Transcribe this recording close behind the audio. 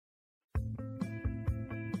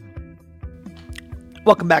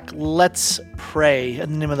Welcome back. Let's pray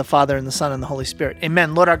in the name of the Father, and the Son, and the Holy Spirit.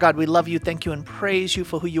 Amen. Lord our God, we love you, thank you, and praise you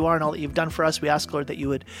for who you are and all that you've done for us. We ask, Lord, that you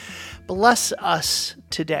would bless us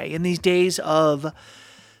today in these days of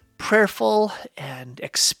prayerful and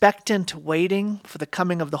expectant waiting for the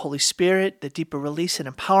coming of the Holy Spirit, the deeper release and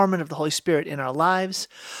empowerment of the Holy Spirit in our lives.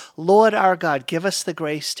 Lord our God, give us the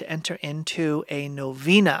grace to enter into a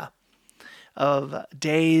novena of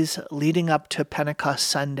days leading up to Pentecost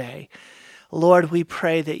Sunday. Lord, we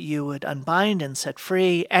pray that you would unbind and set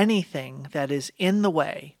free anything that is in the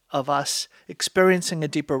way of us experiencing a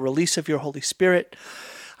deeper release of your Holy Spirit.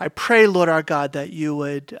 I pray, Lord our God, that you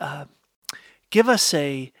would give us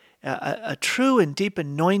a true and deep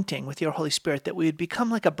anointing with your Holy Spirit, that we would become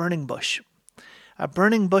like a burning bush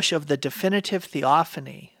of the definitive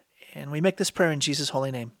theophany. And we make this prayer in Jesus'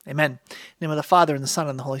 holy name. Amen. In the name of the Father, and the Son,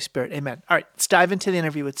 and the Holy Spirit. Amen. All right, let's dive into the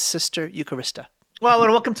interview with Sister Eucharista. Well,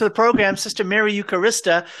 and welcome to the program, Sister Mary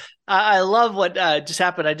Eucharista. I love what just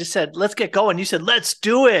happened. I just said, let's get going. You said, let's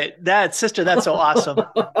do it. Sister, that's so awesome.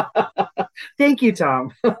 Thank you,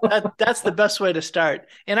 Tom. That's the best way to start.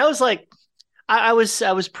 And I was like, I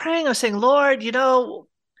was praying. I was saying, Lord, what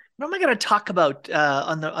am I going to talk about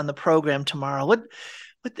on the program tomorrow? What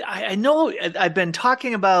I know I've been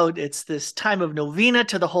talking about. It's this time of novena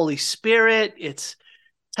to the Holy Spirit. It's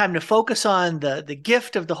time to focus on the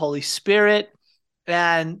gift of the Holy Spirit.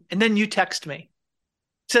 And then you text me,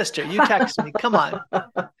 sister, come on.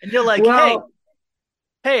 And you're like,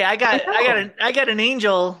 hey, I got an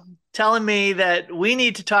angel telling me that we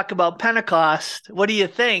need to talk about Pentecost. What do you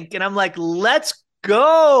think? And I'm like, let's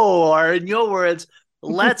go. Or in your words,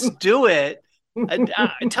 let's do it.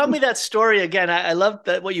 Tell me that story again. I love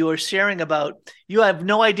what you were sharing about. You have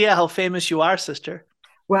no idea how famous you are, sister.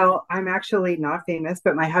 Well, I'm actually not famous,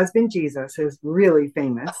 but my husband, Jesus, is really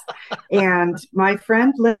famous. And my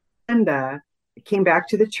friend Linda came back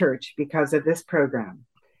to the church because of this program.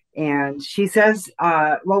 And she says,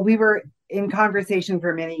 we were in conversation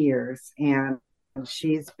for many years, and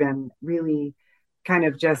she's been really kind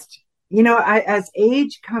of just, as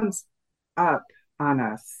age comes up on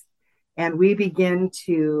us and we begin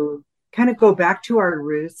to kind of go back to our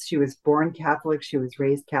roots. She was born Catholic, she was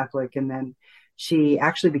raised Catholic, and then she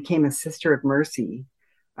actually became a Sister of Mercy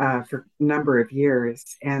for a number of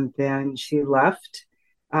years. And then she left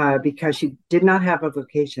because she did not have a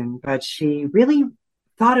vocation, but she really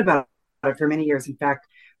thought about it for many years. In fact,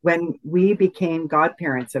 when we became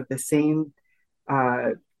godparents of the same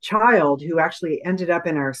child who actually ended up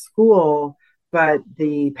in our school, but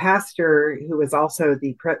the pastor, who was also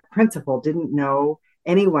the principal, didn't know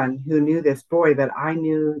anyone who knew this boy, but I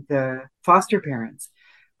knew the foster parents.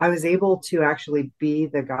 I was able to actually be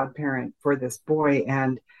the godparent for this boy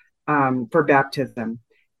and for baptism.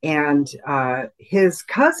 And his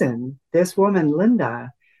cousin, this woman, Linda,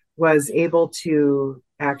 was able to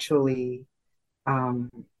actually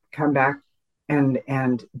come back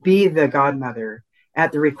and be the godmother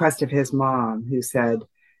at the request of his mom, who said,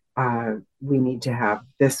 we need to have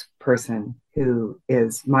this person who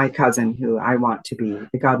is my cousin, who I want to be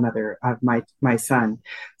the godmother of my son.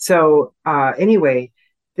 So anyway,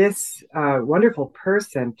 this wonderful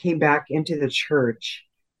person came back into the church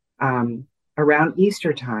around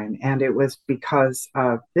Easter time, and it was because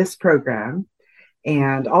of this program,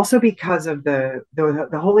 and also because of the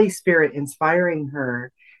Holy Spirit inspiring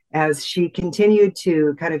her as she continued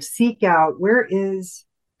to kind of seek out, where is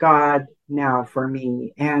God now for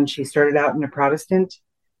me? And she started out in a Protestant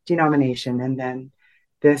denomination, and then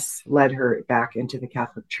this led her back into the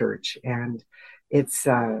Catholic Church. And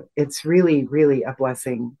it's really, really a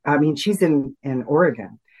blessing. I mean, she's in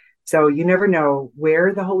Oregon, so you never know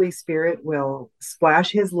where the Holy Spirit will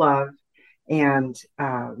splash his love and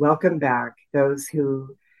welcome back those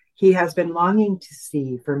who he has been longing to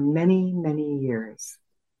see for many, many years.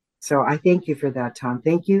 So I thank you for that, Tom.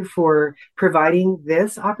 Thank you for providing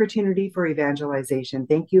this opportunity for evangelization.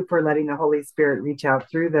 Thank you for letting the Holy Spirit reach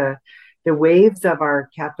out through the waves of our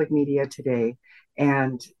Catholic media today.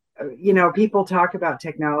 And people talk about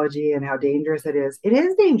technology and how dangerous it is. It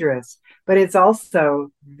is dangerous, but it's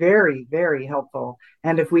also very, very helpful.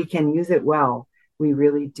 And if we can use it well, we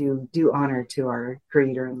really do honor to our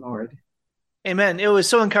Creator and Lord. Amen. It was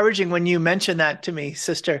so encouraging when you mentioned that to me,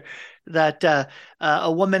 sister, that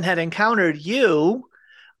a woman had encountered you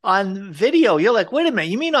on video. You're like, wait a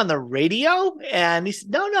minute, you mean on the radio? And he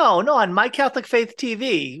said, no, on My Catholic Faith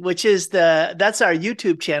TV, which is that's our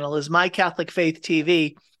YouTube channel, is My Catholic Faith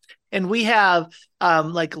TV. And we have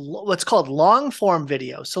like what's called long form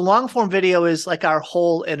video. So long form video is like our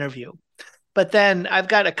whole interview. But then I've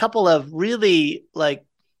got a couple of really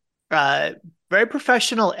very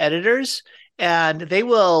professional editors, and they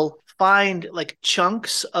will find like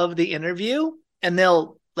chunks of the interview and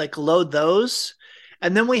they'll like load those.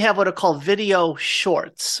 And then we have what are called video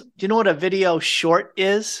shorts. Do you know what a video short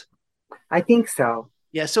is? I think so.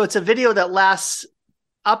 Yeah, so it's a video that lasts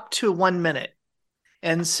up to 1 minute.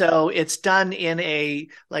 And so it's done in a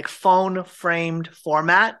like phone framed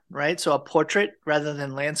format, right? So a portrait rather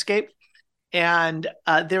than landscape. And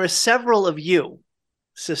there are several of you,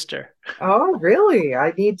 sister. Oh, really?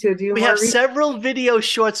 I need to do We more have research. several video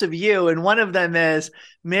shorts of you, and one of them is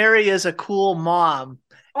Mary is a cool mom,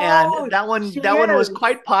 and Oh, she that one was is.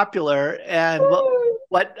 quite popular. And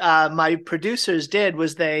what my producers did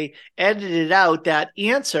was they edited out that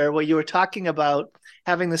answer where you were talking about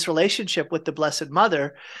having this relationship with the Blessed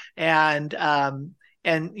Mother, and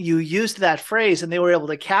you used that phrase, and they were able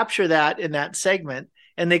to capture that in that segment,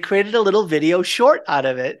 and they created a little video short out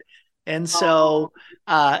of it. And Oh, so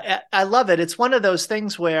I love it. It's one of those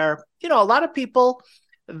things where, a lot of people,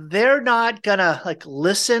 they're not gonna like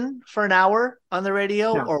listen for an hour on the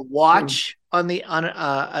radio no. or Mm. watch an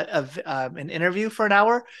interview for an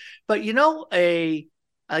hour, but a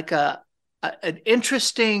like an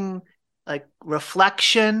interesting like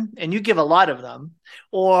reflection, and you give a lot of them,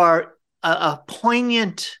 or a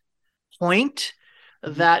poignant point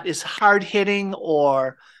Mhm. that is hard hitting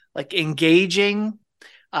or like engaging,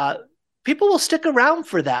 uh, people will stick around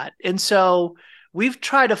for that. And so we've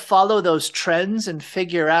tried to follow those trends and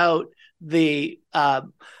figure out the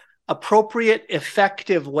appropriate,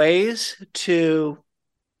 effective ways to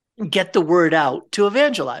get the word out, to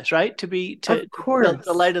evangelize, right? To Of be the course.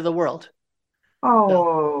 light of the world. So,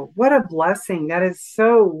 Oh, what a blessing. That is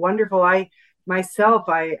so wonderful. I myself,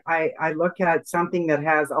 I look at something that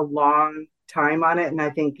has a long time on it and I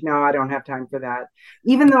think, no, I don't have time for that.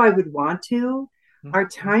 Even though I would want to, our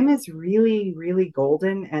time is really, really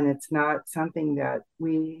golden and it's not something that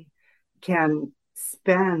we can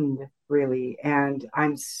spend really. And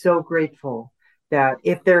I'm so grateful that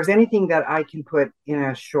if there's anything that I can put in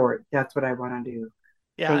a short, that's what I want to do.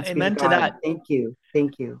 yeah, Thanks be to amen to God. that. Thank you.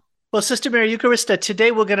 Thank you. Well, Sister Mary Eucharista,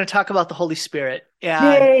 today we're going to talk about the Holy Spirit. And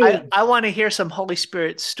I, Yay. I want to hear some Holy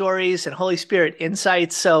Spirit stories and Holy Spirit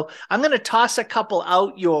insights. So I'm going to toss a couple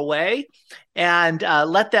out your way and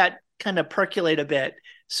let that kind of percolate a bit.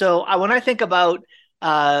 So when I think about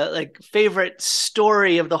like favorite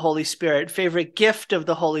story of the Holy Spirit, favorite gift of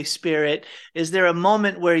the Holy Spirit, is there a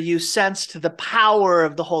moment where you sensed the power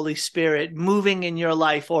of the Holy Spirit moving in your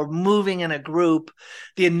life or moving in a group,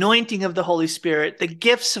 the anointing of the Holy Spirit, the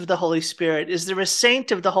gifts of the Holy Spirit? Is there a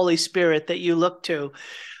saint of the Holy Spirit that you look to?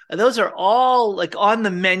 Those are all like on the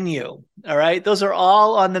menu. All right. Those are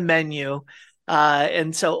all on the menu.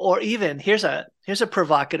 And so, or even here's a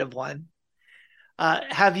provocative one.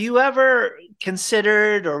 Have you ever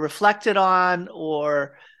considered or reflected on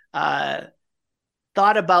or uh,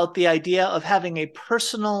 thought about the idea of having a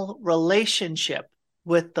personal relationship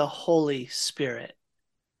with the Holy Spirit?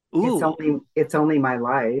 Ooh. It's only my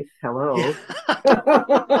life. Yeah.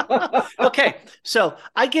 Hello. Okay. So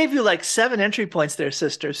I gave you like 7 entry points there,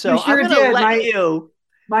 sister. You So I'm sure going to did. let My you.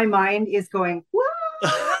 my mind is going, what?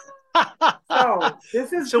 So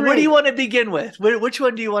this is So where do you great. want to begin with? Which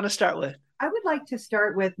one do you want to start with? I would like to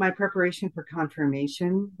start with my preparation for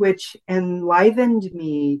confirmation, which enlivened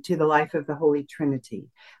me to the life of the Holy Trinity.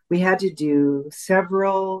 We had to do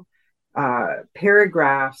several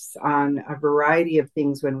paragraphs on a variety of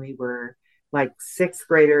things when we were like sixth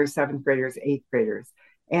graders, seventh graders, eighth graders.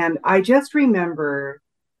 And I just remember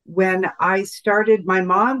when I started, my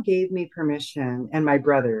mom gave me permission, and my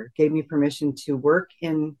brother gave me permission to work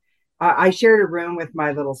in. I shared a room with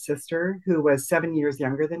my little sister who was 7 years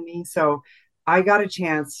younger than me. So I got a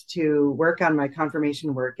chance to work on my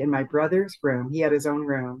confirmation work in my brother's room. He had his own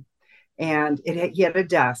room, and he had a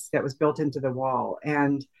desk that was built into the wall.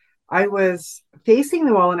 And I was facing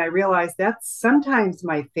the wall, and I realized that's sometimes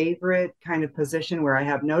my favorite kind of position where I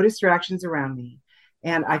have no distractions around me,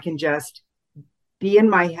 and I can just be in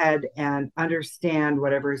my head and understand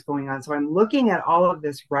whatever is going on. So I'm looking at all of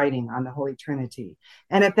this writing on the Holy Trinity.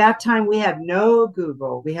 And at that time, we had no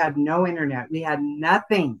Google, we had no internet, we had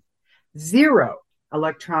nothing, zero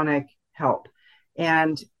electronic help.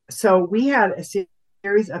 And so we had a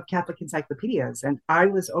series of Catholic encyclopedias, and I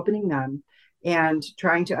was opening them and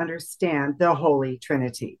trying to understand the Holy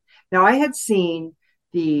Trinity. Now, I had seen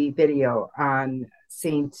the video on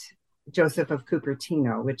Saint Joseph of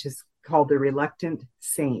Cupertino, which is called The Reluctant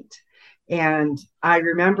Saint. And I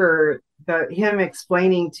remember him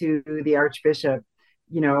explaining to the Archbishop,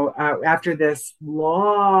 after this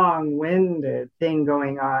long-winded thing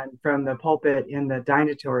going on from the pulpit in the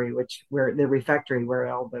dinatory, where the refectory, where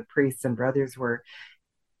all the priests and brothers were,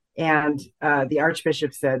 And the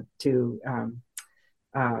Archbishop said to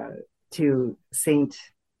Saint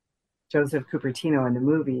Joseph Cupertino in the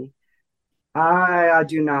movie, I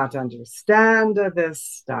do not understand this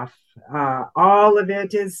stuff. All of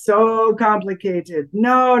it is so complicated.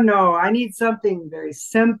 No, I need something very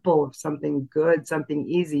simple, something good, something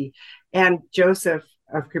easy. And Joseph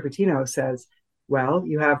of Cupertino says, well,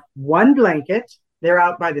 you have one blanket. They're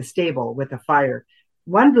out by the stable with a fire.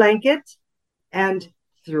 One blanket and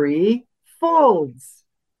 3 folds.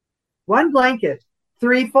 One blanket,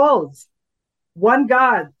 3 folds. One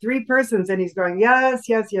God, 3 persons. And he's going, yes.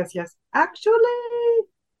 Actually,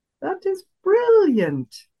 that is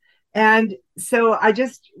brilliant. And so I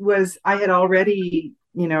had already,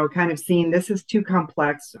 kind of seen this is too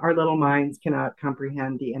complex. Our little minds cannot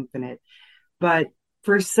comprehend the infinite. But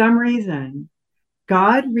for some reason,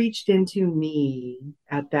 God reached into me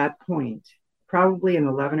at that point, probably an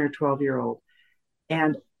 11 or 12-year-old,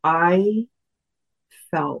 and I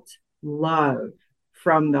felt love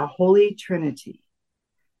from the Holy Trinity.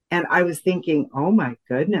 And I was thinking, oh my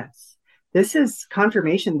goodness, this is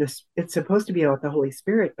confirmation. It's supposed to be about the Holy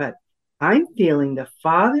Spirit, but I'm feeling the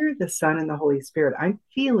Father, the Son, and the Holy Spirit. I'm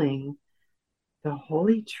feeling the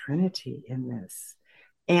Holy Trinity in this.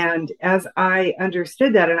 And as I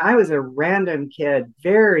understood that, and I was a random kid,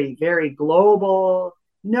 very, very global,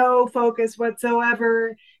 no focus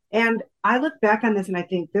whatsoever. And I look back on this and I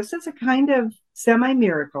think this is a kind of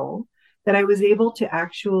semi-miracle that I was able to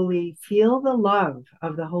actually feel the love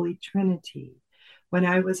of the Holy Trinity when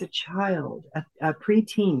I was a child, a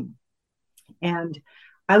preteen. And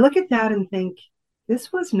I look at that and think,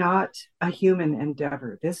 this was not a human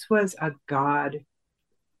endeavor. This was a God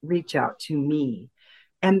reach out to me.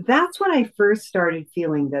 And that's when I first started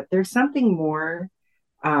feeling that there's something more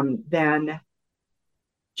than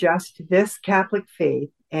just this Catholic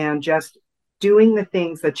faith and just doing the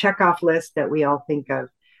things, the checkoff list that we all think of.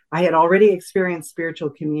 I had already experienced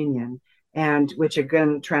spiritual communion, and which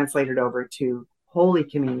again translated over to Holy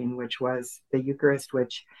Communion, which was the Eucharist,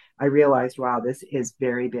 which I realized, wow, this is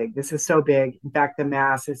very big. This is so big. In fact, the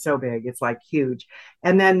Mass is so big. It's like huge.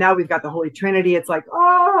 And then now we've got the Holy Trinity. It's like,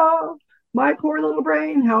 oh, my poor little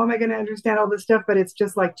brain. How am I going to understand all this stuff? But it's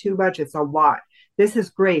just like too much. It's a lot. This is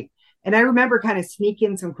great. And I remember kind of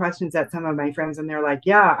sneaking some questions at some of my friends, and they're like,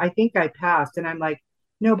 yeah, I think I passed. And I'm like,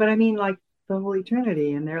 no, but I mean like the Holy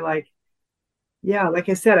Trinity. And they're like, yeah, like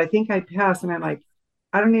I said, I think I passed. And I'm like,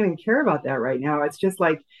 I don't even care about that right now. It's just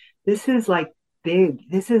like, this is like big.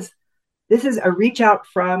 This is a reach out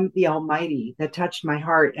from the Almighty that touched my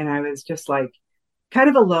heart. And I was just like kind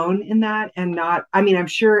of alone in that, and not, I mean, I'm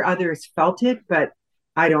sure others felt it, but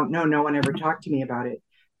I don't know. No one ever talked to me about it,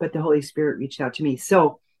 but the Holy Spirit reached out to me.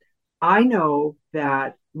 So I know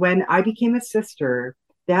that when I became a sister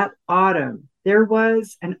that autumn, there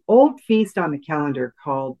was an old feast on the calendar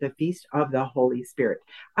called the Feast of the Holy Spirit.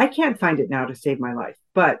 I can't find it now to save my life,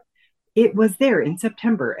 but it was there in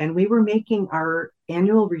September, and we were making our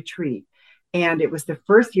annual retreat. And it was the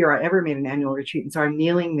first year I ever made an annual retreat. And so I'm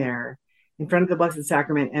kneeling there in front of the Blessed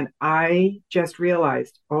Sacrament, and I just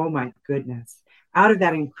realized, oh my goodness, out of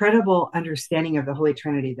that incredible understanding of the Holy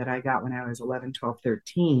Trinity that I got when I was 11, 12,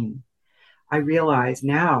 13, I realize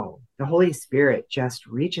now the Holy Spirit just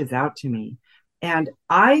reaches out to me. And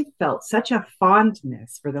I felt such a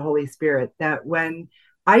fondness for the Holy Spirit that when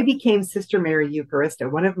I became Sister Mary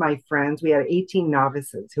Eucharista, one of my friends, we had 18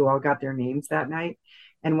 novices who all got their names that night.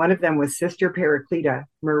 And one of them was Sister Paracleta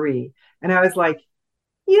Marie. And I was like,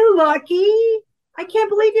 you lucky. I can't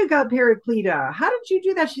believe you got Paracleta. How did you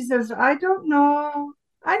do that? She says, I don't know.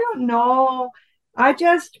 I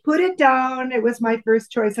just put it down. It was my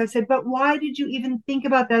first choice. I said, but why did you even think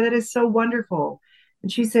about that? That is so wonderful.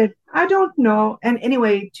 And she said, I don't know. And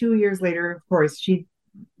anyway, 2 years later, of course, she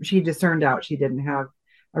discerned out she didn't have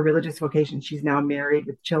a religious vocation. She's now married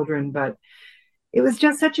with children, but it was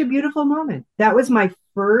just such a beautiful moment. That was my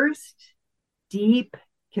first deep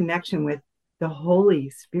connection with the Holy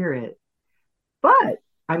Spirit. But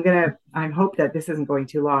I hope that this isn't going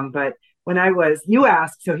too long, but you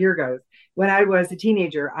asked, so here goes. When I was a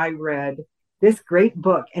teenager, I read this great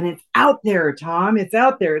book, and it's out there, Tom. It's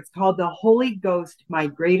out there. It's called The Holy Ghost, My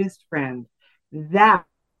Greatest Friend. That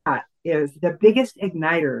is the biggest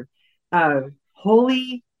igniter of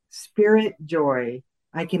Holy Spirit joy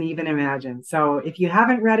I can even imagine. So if you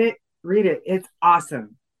haven't read it, read it. It's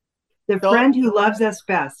awesome. The Friend Who Loves Us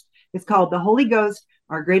Best. It's called The Holy Ghost,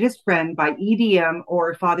 Our Greatest Friend by EDM,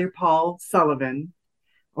 or Father Paul Sullivan,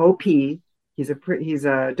 OP. He's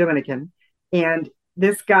a Dominican. And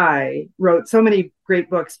this guy wrote so many great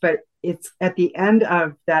books, but it's at the end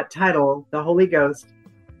of that title, The Holy Ghost,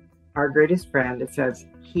 our greatest friend. It says,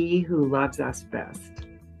 "He who loves us best."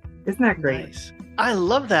 Isn't that great? Nice. I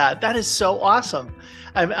love that. That is so awesome.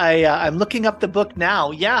 I'm looking up the book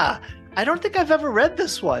now. Yeah. I don't think I've ever read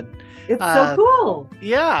this one. It's so cool.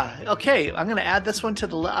 Yeah. Okay. I'm going to add this one to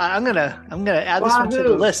the I'm going to add this one to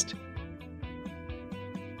the list.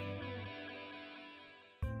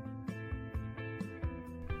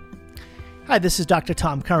 Hi, this is Dr.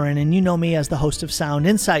 Tom Curran, and you know me as the host of Sound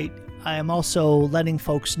Insight. I am also letting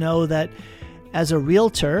folks know that as a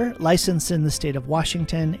realtor licensed in the state of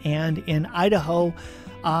Washington and in Idaho,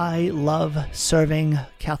 I love serving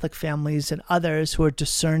Catholic families and others who are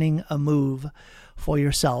discerning a move for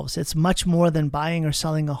yourselves. It's much more than buying or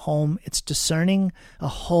selling a home. It's discerning a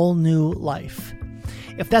whole new life.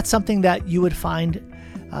 If that's something that you would find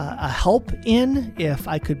a help in, if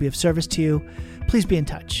I could be of service to you, please be in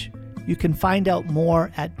touch. You can find out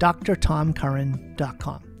more at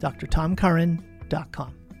drtomcurran.com.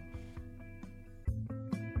 drtomcurran.com.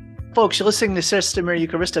 Folks, you're listening to Sister Mary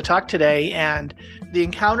Eucharista talk today, and the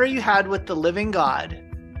encounter you had with the living God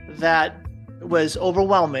that was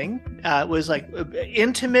overwhelming, was like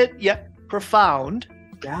intimate yet profound.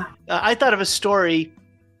 Yeah. I thought of a story.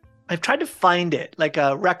 I've tried to find it, like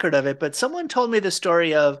a record of it, but someone told me the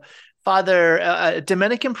story of a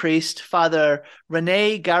Dominican priest, Father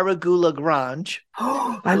Rene Garrigou-Lagrange.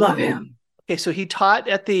 Oh, I love him. Okay, so he taught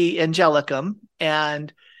at the Angelicum,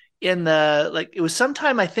 and it was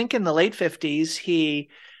sometime, I think in the late 50s, he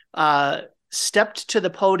stepped to the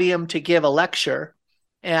podium to give a lecture,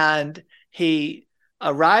 and he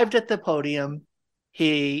arrived at the podium.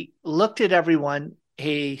 He looked at everyone.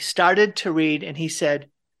 He started to read, and he said,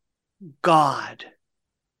 "God."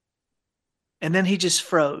 And then he just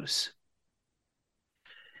froze.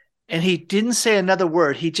 And he didn't say another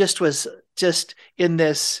word. He just was in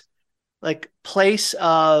this like place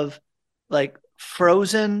of like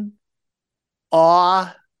frozen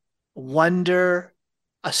awe, wonder,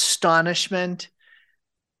 astonishment.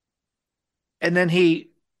 And then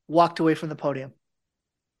he walked away from the podium.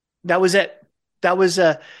 That was it. There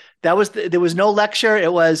was no lecture.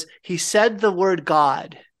 It was, he said the word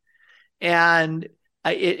God. And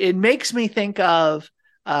it makes me think of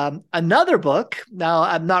another book. Now,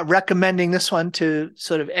 I'm not recommending this one to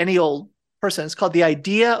sort of any old person. It's called The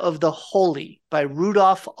Idea of the Holy by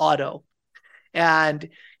Rudolf Otto. And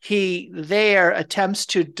he there attempts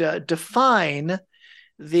to define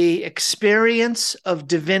the experience of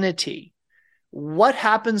divinity. What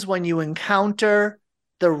happens when you encounter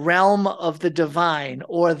the realm of the divine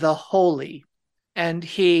or the holy? And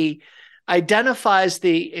he identifies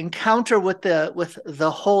the encounter with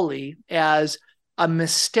the holy as a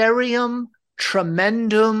mysterium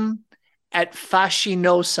tremendum et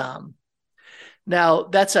fascinosum. Now,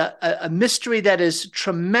 that's a mystery that is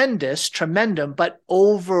tremendum, but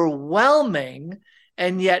overwhelming,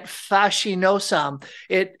 and yet fascinosum.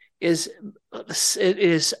 It is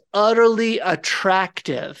utterly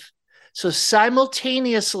attractive. So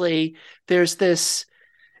simultaneously, there's this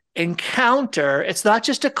encounter. It's not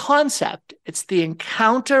just a concept. It's the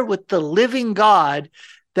encounter with the living God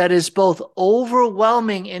that is both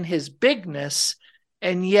overwhelming in his bigness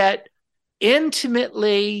and yet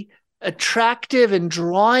intimately attractive and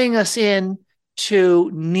drawing us in to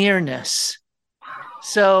nearness.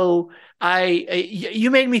 So you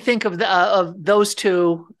made me think of those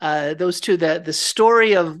two, the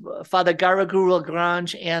story of Father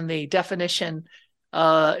Garrigou-Lagrange and the definition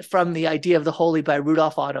from The Idea of the Holy by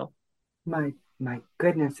Rudolf Otto. My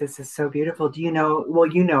goodness, this is so beautiful. Do you know? Well,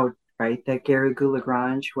 you know, right, that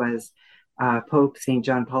Garrigou-Lagrange was Pope St.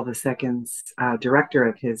 John Paul II's director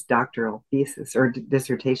of his doctoral thesis or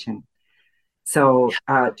dissertation. So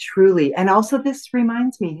truly, and also this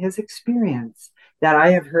reminds me his experience that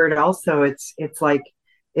I have heard. Also, it's like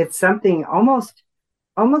it's something almost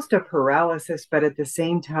a paralysis, but at the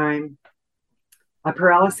same time, a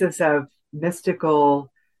paralysis of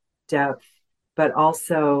mystical depth, but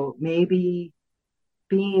also maybe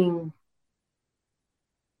being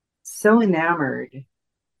so enamored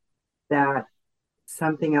that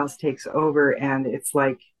something else takes over. And it's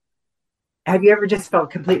like, have you ever just felt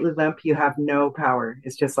completely limp? You have no power.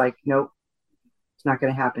 It's just like, nope, it's not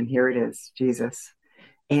going to happen. Here it is, Jesus.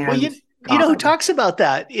 And well, you know who talks about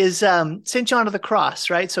that is St. John of the Cross,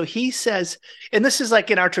 right? So he says, and this is like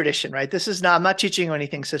in our tradition, right? This is not, I'm not teaching you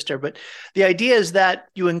anything, sister, but the idea is that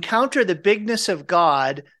you encounter the bigness of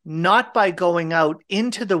God, not by going out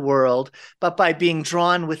into the world, but by being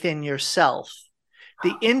drawn within yourself.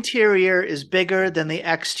 The interior is bigger than the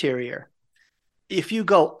exterior. If you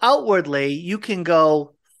go outwardly, you can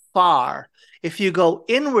go far. If you go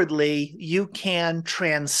inwardly, you can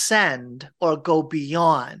transcend or go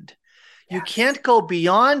beyond. You can't go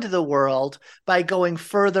beyond the world by going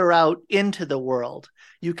further out into the world.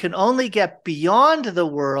 You can only get beyond the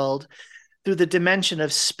world through the dimension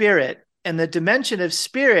of spirit. And the dimension of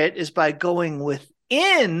spirit is by going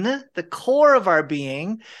within the core of our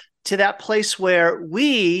being to that place where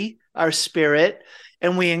we are spirit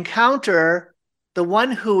and we encounter the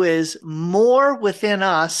one who is more within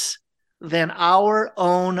us than our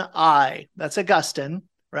own eye. That's Augustine,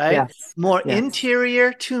 right? Yes. More Yes.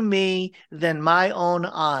 interior to me than my own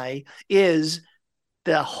eye is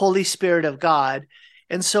the Holy Spirit of God.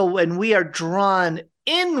 And so when we are drawn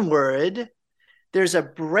inward, there's a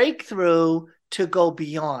breakthrough to go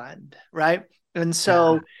beyond, right? And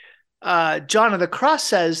so John of the Cross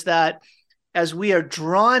says that as we are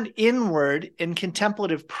drawn inward in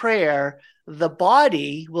contemplative prayer, the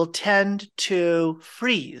body will tend to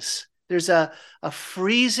freeze. There's a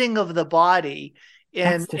freezing of the body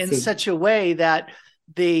in such a way that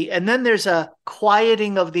and then there's a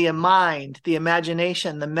quieting of the mind, the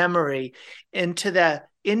imagination, the memory into the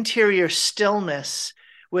interior stillness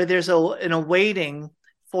where there's an awaiting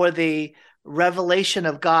for the revelation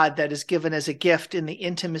of God that is given as a gift in the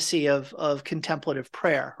intimacy of contemplative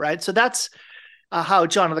prayer, right? So that's how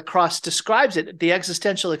John of the Cross describes it, the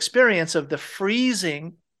existential experience of the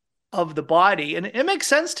freezing of the body. And it makes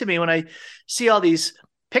sense to me when I see all these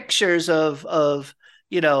pictures of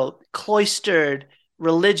cloistered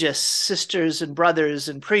religious sisters and brothers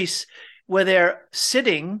and priests where they're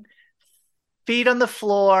sitting, feet on the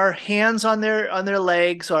floor, hands on their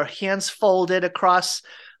legs, or hands folded across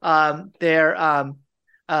across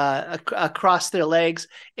their legs,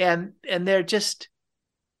 and they're just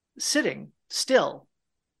sitting still.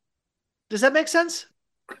 Does that make sense?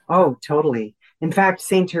 Oh, totally. In fact,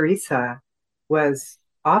 Saint Teresa was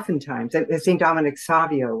oftentimes, Saint Dominic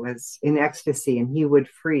Savio was in ecstasy, and he would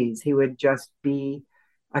freeze. He would just be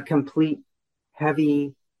a complete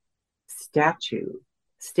heavy statue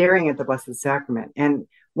staring at the Blessed Sacrament. And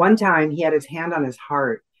one time he had his hand on his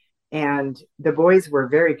heart, and the boys were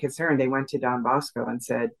very concerned. They went to Don Bosco and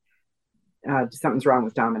said, something's wrong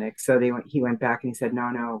with Dominic. So he went back and he said,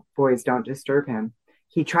 no, boys, don't disturb him.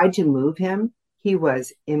 He tried to move him. He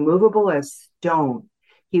was immovable as stone.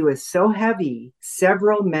 He was so heavy.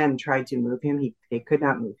 Several men tried to move him. They could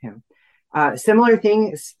not move him. Similar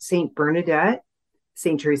thing, Saint Bernadette,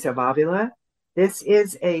 Saint Teresa of Avila. This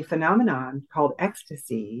is a phenomenon called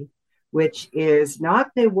ecstasy, which is not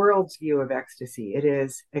the world's view of ecstasy. It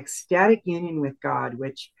is ecstatic union with God,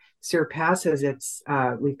 which surpasses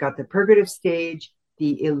we've got the purgative stage,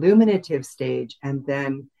 the illuminative stage, and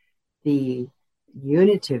then the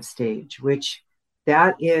unitive stage, which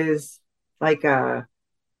that is like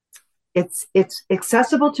it's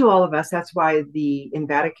accessible to all of us. That's why in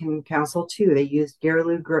Vatican Council II, they used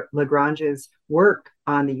Garrigou-Lagrange's work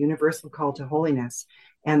on the universal call to holiness.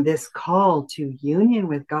 And this call to union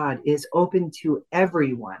with God is open to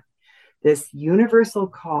everyone. This universal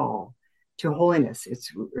call to holiness.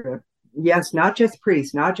 It's, yes, not just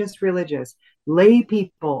priests, not just religious, lay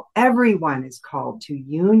people, everyone is called to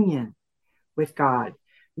union with God.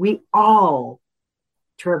 We all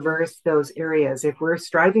traverse those areas. If we're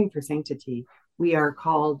striving for sanctity, we are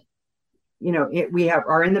called,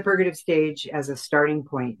 are in the purgative stage as a starting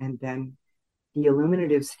point, and then the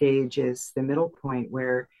illuminative stage is the middle point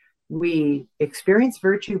where we experience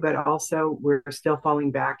virtue, but also we're still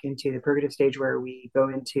falling back into the purgative stage where we go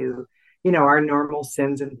into, our normal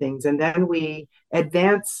sins and things. And then we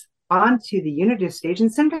advance onto the unitive stage.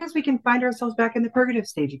 And sometimes we can find ourselves back in the purgative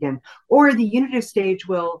stage again, or the unitive stage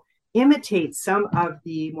will imitate some of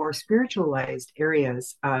the more spiritualized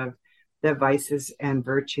areas of the vices and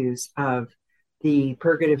virtues of the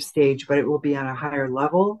purgative stage, but it will be on a higher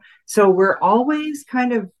level. So we're always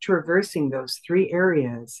kind of traversing those three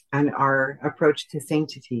areas on our approach to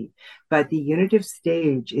sanctity. But the unitive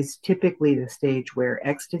stage is typically the stage where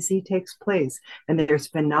ecstasy takes place, and there's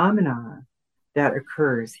phenomena that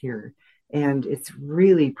occurs here. And it's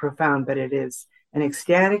really profound, but it is an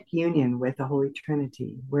ecstatic union with the Holy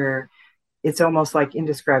Trinity where it's almost like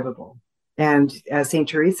indescribable. And as St.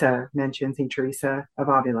 Teresa mentioned, St. Teresa of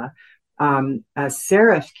Avila, a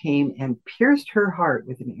seraph came and pierced her heart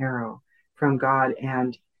with an arrow from God,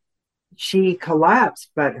 and she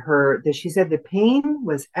collapsed. But she said the pain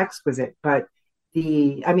was exquisite, but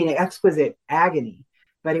exquisite agony,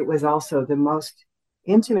 but it was also the most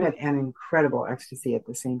intimate and incredible ecstasy at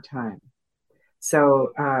the same time.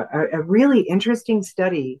 So a really interesting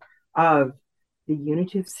study of the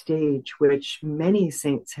unitive stage, which many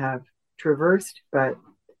saints have traversed, but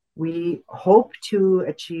we hope to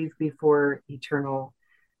achieve before eternal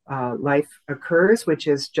life occurs, which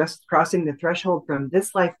is just crossing the threshold from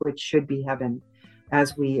this life, which should be heaven,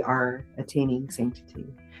 as we are attaining sanctity,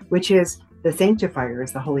 which is the sanctifier,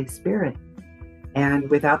 is the Holy Spirit. And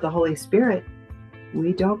without the Holy Spirit,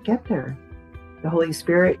 we don't get there. The Holy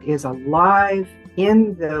Spirit is alive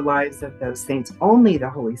in the lives of those saints. Only the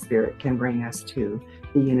Holy Spirit can bring us to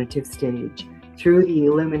the unitive stage, through the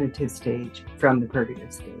illuminative stage, from the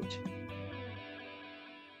purgative stage.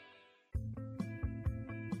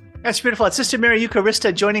 That's beautiful. It's Sister Mary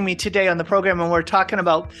Eucharista joining me today on the program, and we're talking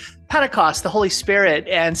about Pentecost, the Holy Spirit.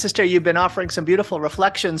 And Sister, you've been offering some beautiful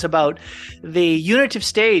reflections about the unitive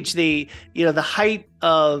stage, the height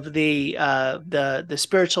of the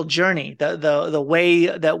spiritual journey, the way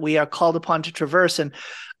that we are called upon to traverse. And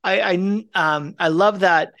I love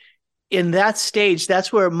that. In that stage,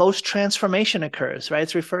 that's where most transformation occurs, right?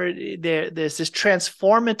 It's referred there. There's this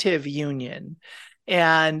transformative union,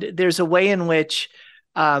 and there's a way in which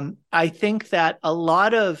I think that a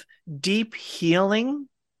lot of deep healing,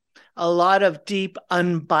 a lot of deep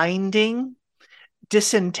unbinding,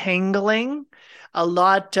 disentangling, a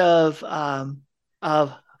lot of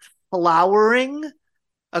flowering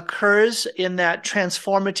occurs in that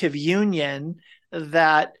transformative union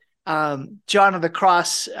that John of the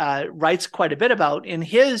Cross writes quite a bit about in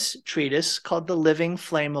his treatise called The Living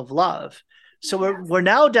Flame of Love. So we're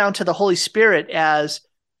now down to the Holy Spirit as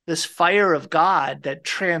this fire of God that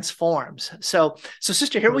transforms. So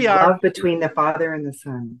Sister, here we are. Love between the Father and the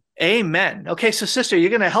Son. Amen. Okay, so Sister, you're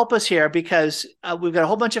going to help us here because we've got a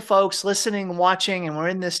whole bunch of folks listening and watching, and we're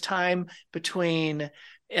in this time between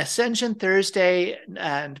Ascension Thursday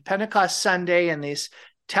and Pentecost Sunday, and this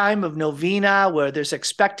time of novena where there's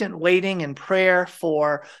expectant waiting and prayer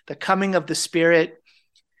for the coming of the Spirit.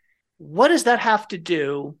 What does that have to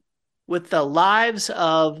do with the lives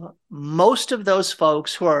of most of those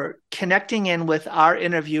folks who are connecting in with our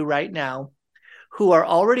interview right now, who are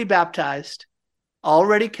already baptized,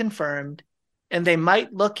 already confirmed, and they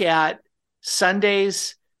might look at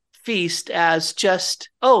Sunday's feast as just,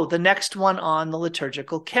 the next one on the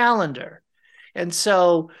liturgical calendar. And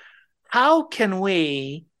so how can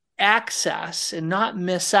we access and not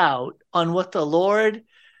miss out on what the Lord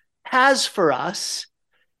has for us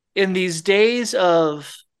in these days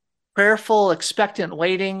of prayerful, expectant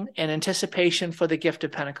waiting and anticipation for the gift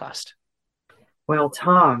of Pentecost? Well,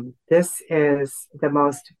 Tom, this is the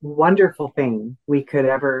most wonderful thing we could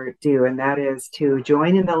ever do, and that is to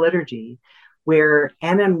join in the liturgy where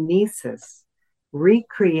anamnesis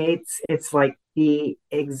recreates, it's like the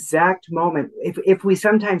exact moment. If we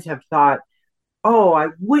sometimes have thought, I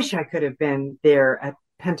wish I could have been there at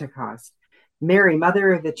Pentecost. Mary,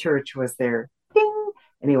 Mother of the Church, was there. Ding!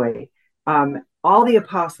 Anyway, all the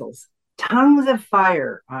apostles, tongues of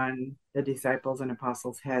fire on the disciples and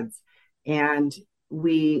apostles' heads. And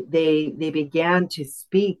they began to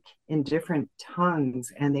speak in different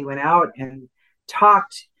tongues, and they went out and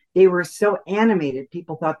talked. They were so animated,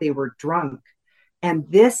 people thought they were drunk. And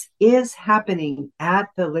this is happening at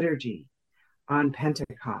the liturgy on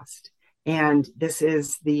Pentecost. And this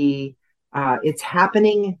is it's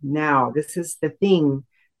happening now. This is the thing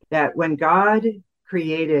that when God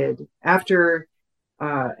created after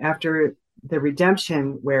the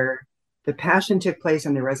redemption, where the passion took place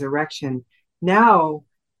and the resurrection, now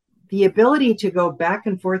the ability to go back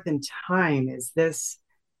and forth in time is this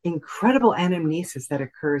incredible anamnesis that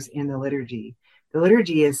occurs in the liturgy. The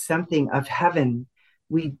liturgy is something of heaven.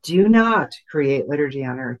 We do not create liturgy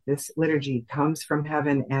on earth. This liturgy comes from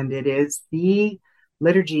heaven, and it is the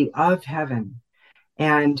liturgy of heaven.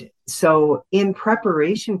 And so in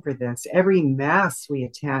preparation for this, every Mass we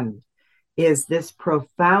attend is this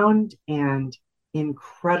profound and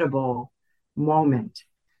incredible moment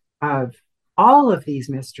of all of these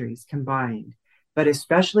mysteries combined, but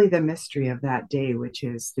especially the mystery of that day, which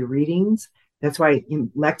is the readings. That's why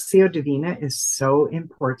Lectio Divina is so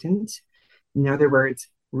important. In other words,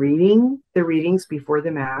 reading the readings before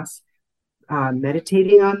the Mass,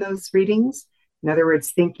 meditating on those readings. In other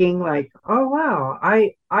words, thinking like, oh, wow,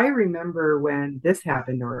 I remember when this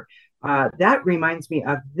happened, or that reminds me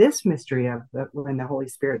of this mystery of when the Holy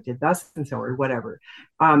Spirit did thus and so, or whatever.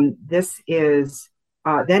 This is,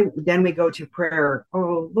 then we go to prayer.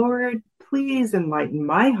 Oh, Lord, please enlighten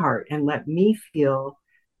my heart and let me feel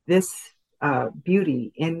this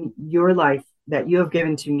beauty in your life that you have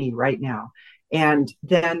given to me right now. And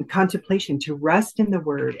then contemplation, to rest in the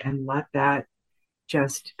word and let that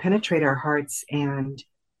just penetrate our hearts and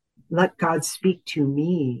let God speak to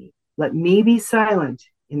me. Let me be silent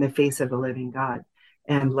in the face of the living God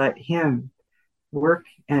and let him work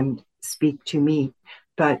and speak to me.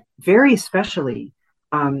 But very especially,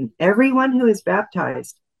 everyone who is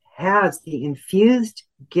baptized has the infused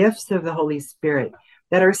gifts of the Holy Spirit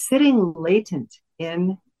that are sitting latent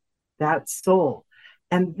in that soul.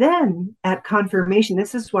 And then at confirmation,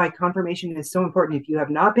 this is why confirmation is so important. If you have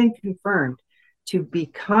not been confirmed, to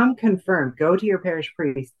become confirmed, go to your parish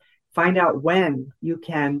priest, find out when you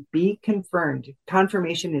can be confirmed.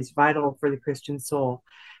 Confirmation is vital for the Christian soul.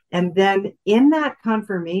 And then in that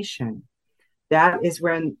confirmation, that is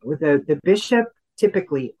when the bishop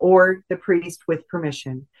typically, or the priest with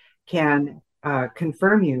permission, can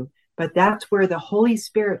confirm you. But that's where the Holy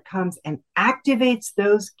Spirit comes and activates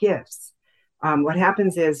those gifts. What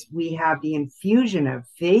happens is we have the infusion of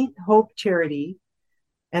faith, hope, charity,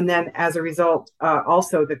 and then as a result,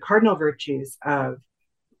 also the cardinal virtues of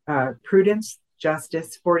prudence,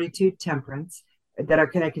 justice, fortitude, temperance, that are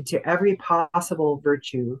connected to every possible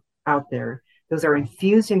virtue out there. Those are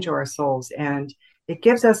infused into our souls, and it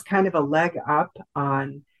gives us kind of a leg up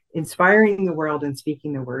on inspiring the world and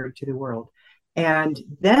speaking the word to the world. And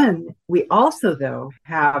then we also, though,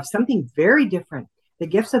 have something very different, the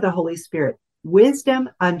gifts of the Holy Spirit: wisdom,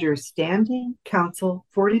 understanding, counsel,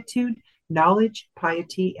 fortitude, knowledge,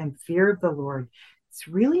 piety, and fear of the Lord. It's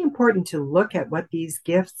really important to look at what these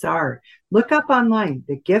gifts are. Look up online,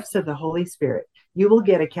 the gifts of the Holy Spirit. You will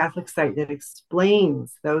get a Catholic site that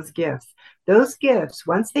explains those gifts. Those gifts,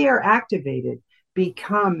 once they are activated,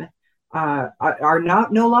 become are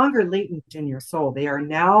no longer latent in your soul. They are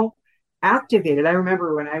now activated. I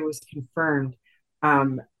remember when I was confirmed,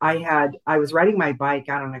 I was riding my bike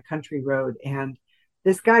out on a country road, and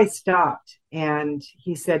this guy stopped and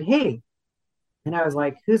he said, "Hey." And I was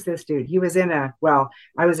like, "Who's this dude?" He was in I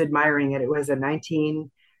was admiring it. It was a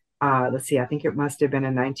I think it must have been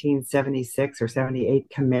a 1976 or 78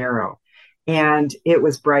 Camaro. And it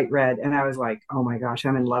was bright red. And I was like, oh my gosh,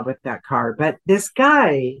 I'm in love with that car. But this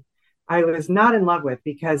guy, I was not in love with,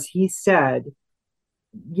 because he said,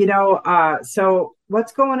 so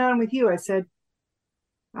what's going on with you? I said,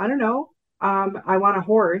 I don't know. I want a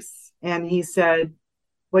horse. And he said,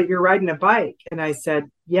 well, you're riding a bike. And I said,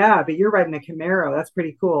 yeah, but you're riding a Camaro. That's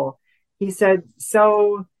pretty cool. He said,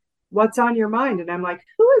 so what's on your mind? And I'm like,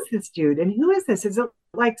 who is this dude? And who is this? Is it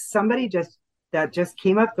like somebody that just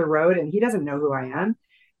came up the road and he doesn't know who I am?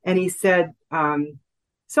 And he said,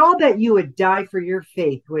 so I'll bet you would die for your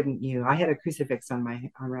faith, wouldn't you? I had a crucifix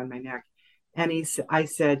around my neck. And I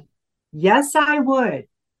said, yes, I would.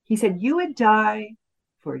 He said, you would die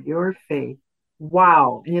for your faith.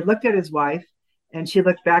 Wow. And he looked at his wife, and she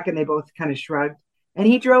looked back, and they both kind of shrugged. And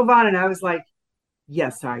he drove on, and I was like,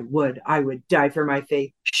 yes, I would. I would die for my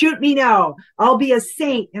faith. Shoot me now. I'll be a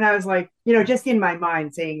saint. And I was like, just in my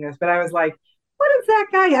mind saying this, but I was like, what is that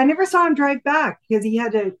guy? I never saw him drive back, because he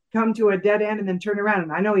had to come to a dead end and then turn around.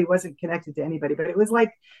 And I know he wasn't connected to anybody, but it was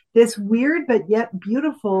like this weird but yet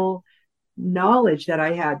beautiful knowledge that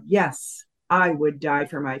I had. Yes, I would die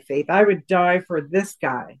for my faith. I would die for this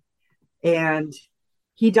guy. And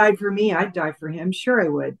he died for me. I'd die for him. Sure, I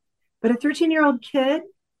would. But a 13-year-old kid,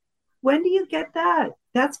 when do you get that?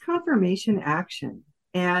 That's confirmation action.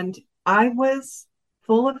 And I was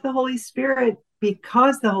full of the Holy Spirit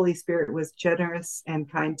because the Holy Spirit was generous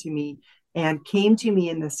and kind to me and came to me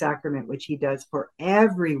in the sacrament, which he does for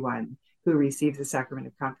everyone who receives the sacrament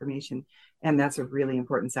of confirmation. And that's a really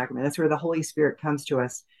important sacrament. That's where the Holy Spirit comes to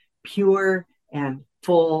us pure and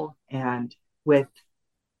full and with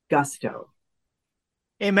gusto.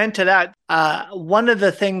 Amen to that. One of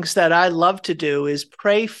the things that I love to do is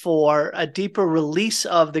pray for a deeper release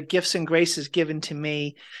of the gifts and graces given to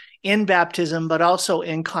me in baptism, but also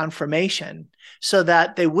in confirmation, so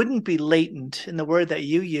that they wouldn't be latent, in the word that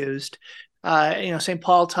you used. St.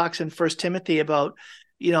 Paul talks in 1 Timothy about,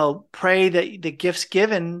 pray that the gifts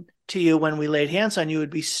given to you when we laid hands on you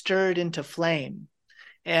would be stirred into flame.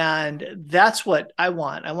 And that's what I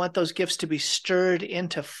want. I want those gifts to be stirred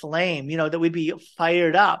into flame, that we'd be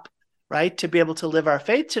fired up, right, to be able to live our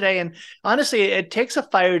faith today. And honestly, it takes a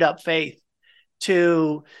fired up faith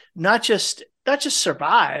to not just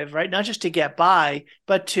survive, right, not just to get by,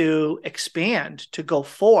 but to expand, to go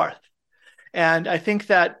forth. And I think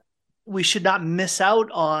that we should not miss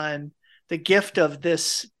out on the gift of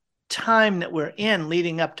this time that we're in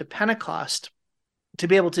leading up to Pentecost, to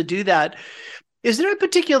be able to do that. Is there a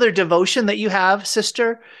particular devotion that you have,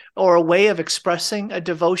 sister, or a way of expressing a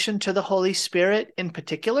devotion to the Holy Spirit in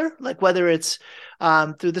particular? Like whether it's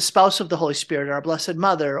through the spouse of the Holy Spirit, our Blessed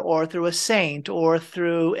Mother, or through a saint, or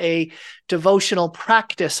through a devotional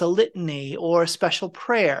practice, a litany, or a special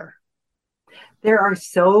prayer? There are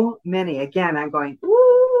so many. Again, I'm going,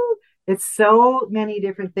 ooh, it's so many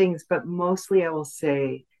different things, but mostly I will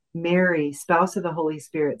say Mary, spouse of the Holy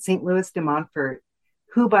Spirit, St. Louis de Montfort,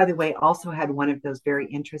 who, by the way, also had one of those very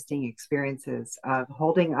interesting experiences of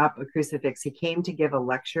holding up a crucifix. He came to give a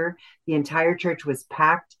lecture. The entire church was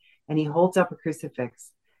packed, and he holds up a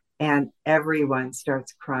crucifix, and everyone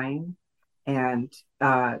starts crying. And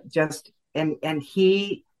he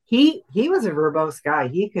was a verbose guy.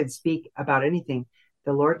 He could speak about anything.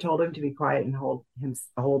 The Lord told him to be quiet and hold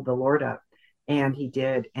the Lord up, and he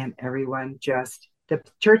did. And everyone the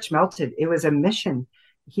church melted. It was a mission.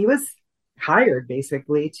 He was hired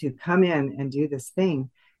basically to come in and do this thing,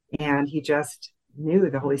 and he just knew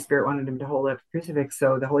the Holy Spirit wanted him to hold up a crucifix.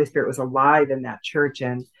 So the Holy Spirit was alive in that church,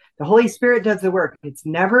 and the Holy Spirit does the work. It's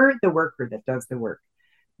never the worker that does the work,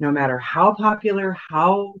 no matter how popular,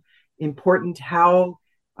 how important, how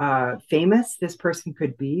famous this person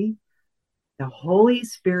could be. The Holy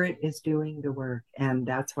Spirit is doing the work, and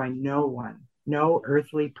that's why no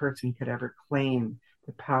earthly person could ever claim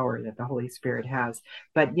the power that the Holy Spirit has.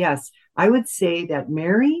 But yes, I would say that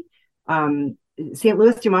Mary, St.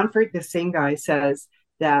 Louis de Montfort, the same guy, says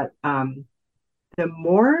that the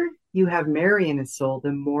more you have Mary in his soul,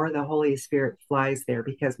 the more the Holy Spirit flies there,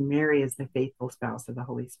 because Mary is the faithful spouse of the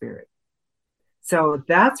Holy Spirit. So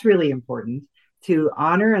that's really important, to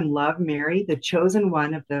honor and love Mary, the chosen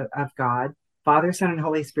one of God. Father, Son, and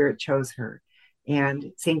Holy Spirit chose her.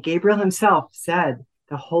 And St. Gabriel himself said,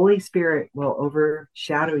 the Holy Spirit will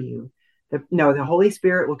overshadow you. The Holy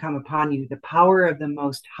Spirit will come upon you. The power of the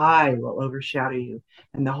Most High will overshadow you.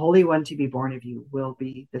 And the Holy One to be born of you will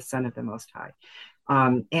be the Son of the Most High.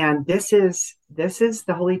 And this is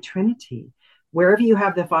the Holy Trinity. Wherever you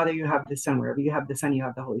have the Father, you have the Son. Wherever you have the Son, you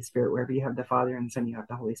have the Holy Spirit. Wherever you have the Father and the Son, you have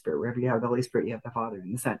the Holy Spirit. Wherever you have the Holy Spirit, you have the Father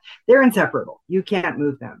and the Son. They're inseparable. You can't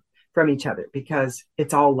move them from each other, because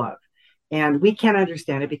it's all love. And we can't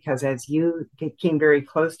understand it, because as you came very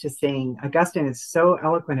close to saying, Augustine is so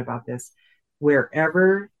eloquent about this,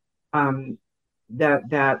 wherever that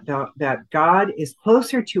God is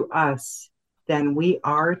closer to us than we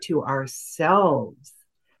are to ourselves.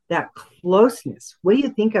 That closeness. What do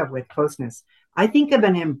you think of with closeness? I think of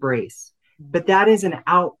an embrace, but that is an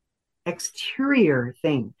exterior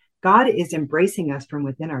thing. God is embracing us from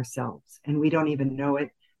within ourselves, and we don't even know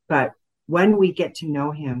it. But when we get to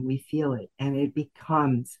know him, we feel it, and it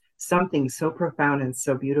becomes something so profound and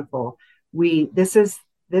so beautiful. This is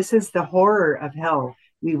the horror of hell.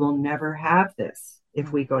 We will never have this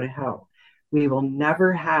if we go to hell. We will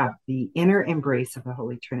never have the inner embrace of the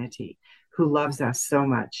Holy Trinity, who loves us so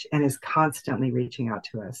much and is constantly reaching out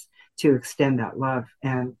to us to extend that love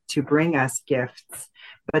and to bring us gifts.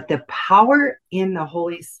 But the power in the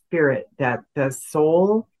Holy Spirit that the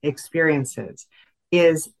soul experiences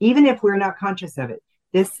is, even if we're not conscious of it,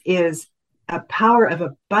 this is a power of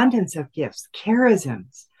abundance of gifts,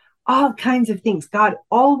 charisms, all kinds of things. God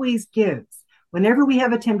always gives. Whenever we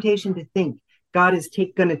have a temptation to think God is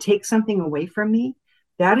going to take something away from me,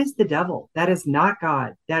 that is the devil. That is not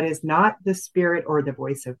God. That is not the Spirit or the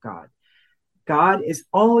voice of God. God is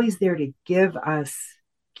always there to give us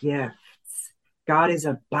gifts. God is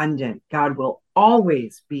abundant. God will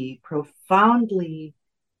always be profoundly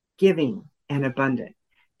giving and abundant.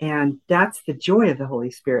 And that's the joy of the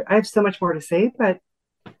Holy Spirit. I have so much more to say, but...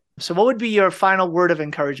 So what would be your final word of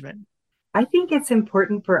encouragement? I think it's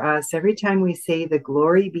important for us, every time we say the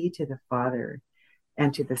glory be to the Father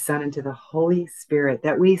and to the Son and to the Holy Spirit,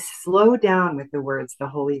 that we slow down with the words, the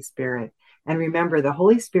Holy Spirit. And remember, the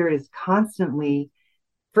Holy Spirit is constantly,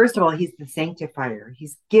 first of all, he's the sanctifier.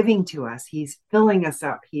 He's giving to us. He's filling us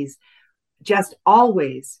up. He's just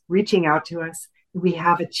always reaching out to us. We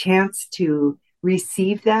have a chance to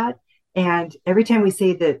receive that. And every time we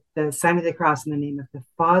say that the sign of the cross in the name of the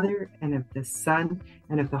Father and of the Son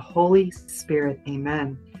and of the Holy Spirit,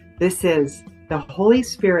 amen. The Holy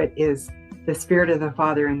Spirit is the Spirit of the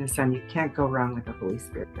Father and the Son. You can't go wrong with the Holy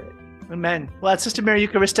Spirit. Amen. Well, that's Sister Mary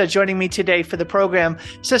Eucharista joining me today for the program.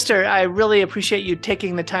 Sister, I really appreciate you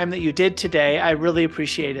taking the time that you did today. I really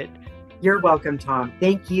appreciate it. You're welcome, Tom.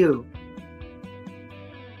 Thank you.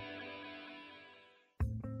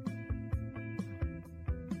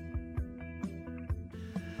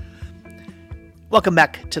 Welcome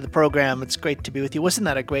back to the program. It's great to be with you. Wasn't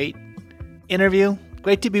that a great interview?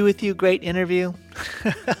 Great to be with you. Great interview.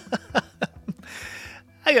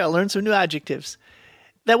 I got to learn some new adjectives.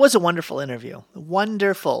 That was a wonderful interview.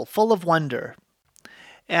 Wonderful, full of wonder.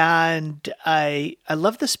 And I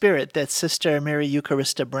love the spirit that Sister Mary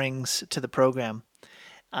Eucharista brings to the program.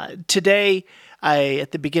 Today,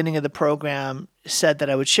 at the beginning of the program, said that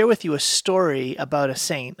I would share with you a story about a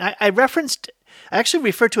saint. I actually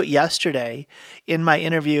referred to it yesterday in my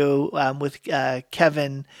interview with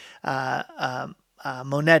Kevin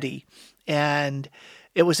Monetti. And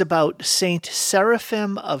It was about Saint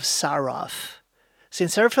Seraphim of Sarov.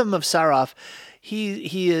 Saint Seraphim of Sarov,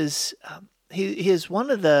 he is one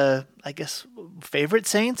of the, I guess, favorite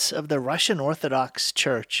saints of the Russian Orthodox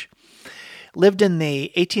Church. Lived in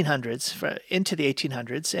the 1800s, into the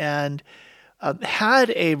 1800s, and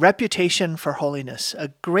had a reputation for holiness, a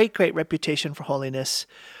great, great reputation for holiness.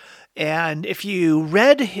 And if you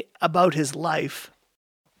read about his life,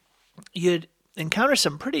 you'd encounter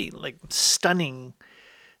some pretty stunning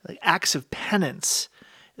acts of penance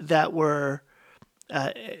that were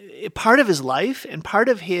part of his life and part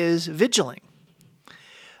of his vigiling.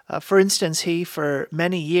 For instance, for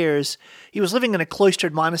many years, he was living in a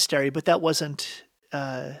cloistered monastery, but that wasn't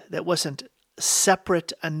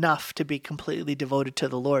separate enough to be completely devoted to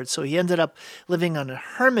the Lord. So he ended up living on a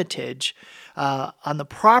hermitage on the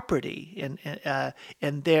property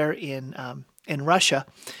in Russia,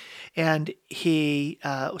 and he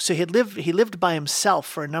lived by himself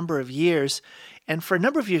for a number of years, and for a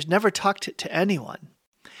number of years never talked to anyone.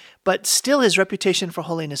 But still, his reputation for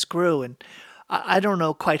holiness grew, and I don't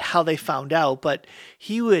know quite how they found out, but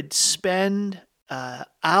he would spend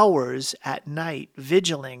hours at night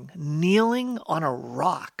vigiling, kneeling on a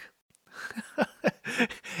rock,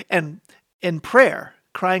 and in prayer,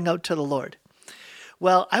 crying out to the Lord.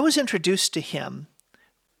 Well, I was introduced to him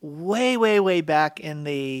way, way, way back in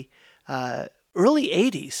the early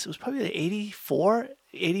 80s. It was probably 84,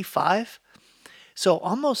 85. So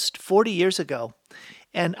almost 40 years ago.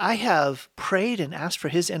 And I have prayed and asked for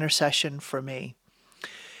his intercession for me.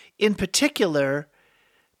 In particular,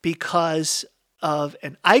 because of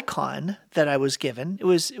an icon that I was given. It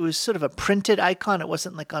was sort of a printed icon. It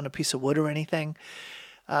wasn't like on a piece of wood or anything,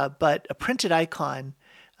 but a printed icon.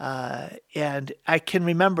 And I can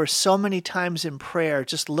remember so many times in prayer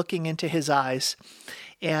just looking into his eyes,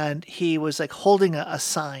 and he was like holding a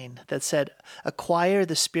sign that said, "Acquire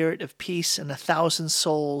the spirit of peace and 1,000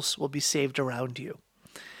 souls will be saved around you."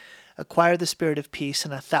 Acquire the spirit of peace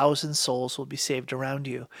and 1,000 souls will be saved around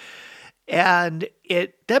you. And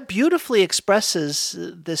that beautifully expresses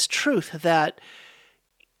this truth that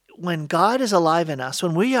when God is alive in us,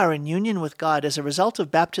 when we are in union with God as a result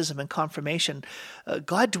of baptism and confirmation,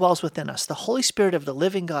 God dwells within us. The Holy Spirit of the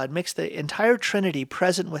living God makes the entire Trinity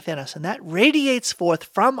present within us, and that radiates forth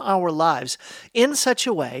from our lives in such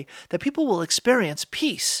a way that people will experience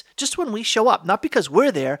peace just when we show up, not because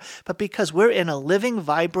we're there, but because we're in a living,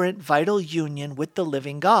 vibrant, vital union with the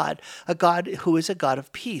living God, a God who is a God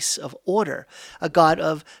of peace, of order, a God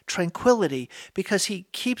of tranquility, because he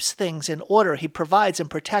keeps things in order. He provides and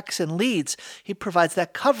protects and leads. He provides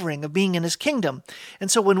that covering of being in his kingdom.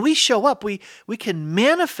 And so when we show up, we can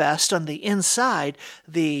manifest on the inside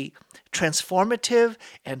the transformative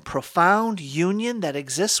and profound union that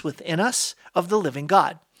exists within us of the living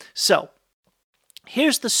God. So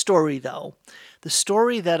here's the story, though. The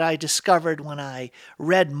story that I discovered when I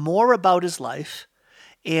read more about his life,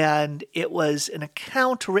 and it was an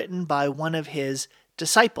account written by one of his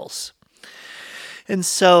disciples. And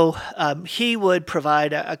so he would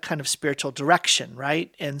provide a kind of spiritual direction,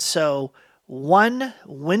 right? And so one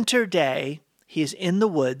winter day, he is in the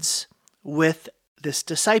woods with this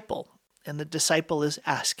disciple, and the disciple is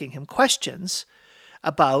asking him questions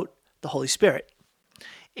about the Holy Spirit.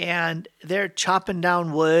 And they're chopping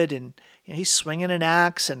down wood, and he's swinging an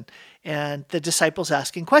axe, and the disciple's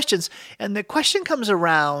asking questions. And the question comes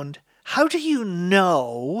around, how do you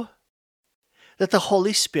know that the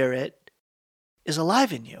Holy Spirit is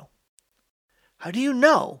alive in you? How do you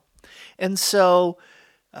know? And so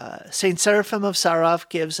Saint Seraphim of Sarov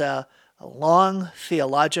gives a long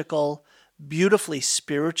theological, beautifully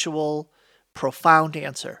spiritual, profound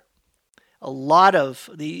answer.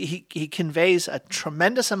 He conveys a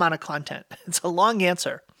tremendous amount of content. It's a long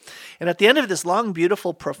answer. And at the end of this long,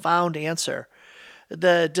 beautiful, profound answer,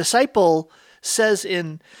 the disciple says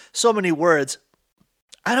in so many words,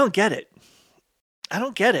 I don't get it. I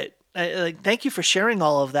don't get it. Thank you for sharing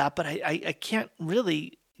all of that, but I can't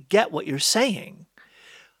really get what you're saying.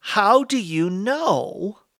 How do you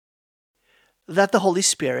know that the Holy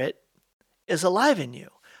Spirit is alive in you?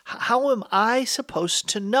 How am I supposed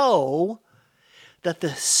to know that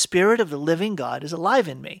the Spirit of the living God is alive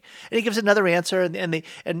in me? And he gives another answer,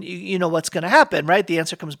 and you know what's going to happen, right? The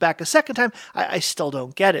answer comes back a second time. I still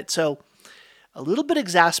don't get it. So a little bit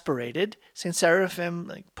exasperated, St.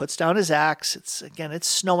 Seraphim puts down his axe. It's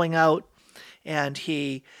snowing out, and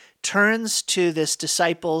he turns to this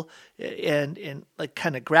disciple and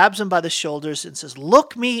kind of grabs him by the shoulders and says,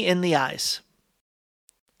 "Look me in the eyes.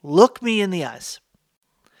 Look me in the eyes."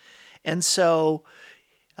 And so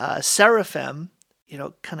Seraphim,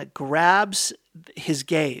 kind of grabs his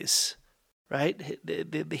gaze, right?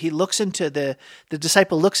 He looks into the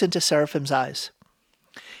disciple looks into Seraphim's eyes.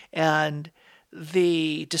 And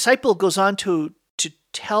the disciple goes on to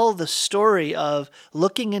tell the story of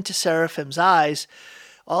looking into Seraphim's eyes.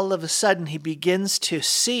 All of a sudden, he begins to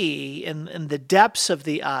see in the depths of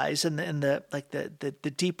the eyes and in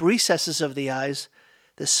the deep recesses of the eyes,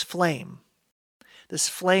 this flame. This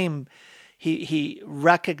flame he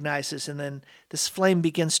recognizes, and then this flame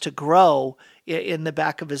begins to grow in the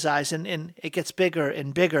back of his eyes, and it gets bigger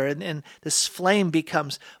and bigger, and this flame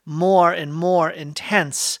becomes more and more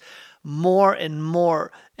intense, more and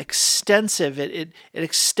more extensive. It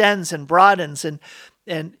extends and broadens, and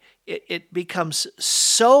it becomes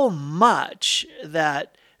so much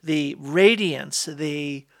that the radiance,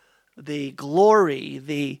 the glory,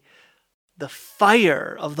 the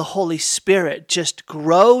fire of the Holy Spirit just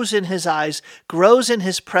grows in his eyes, grows in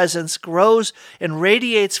his presence, grows and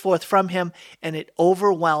radiates forth from him, and it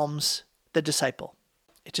overwhelms the disciple.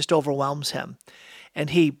 It just overwhelms him. And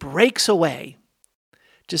he breaks away,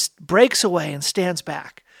 just breaks away and stands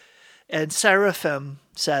back. And Seraphim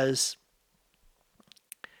says,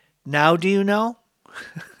 "Now do you know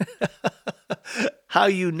how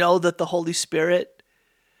you know that the Holy Spirit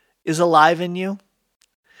is alive in you?"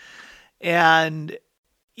 And,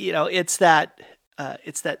 it's that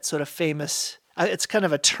sort of famous, it's kind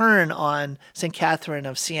of a turn on St. Catherine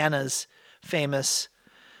of Siena's famous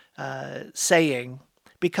saying,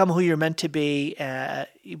 become who you're meant to be,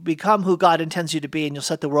 become who God intends you to be, and you'll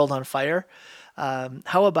set the world on fire.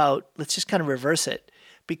 How about, let's just kind of reverse it.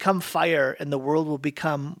 Become fire, and the world will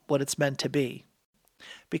become what it's meant to be.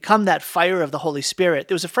 Become that fire of the Holy Spirit.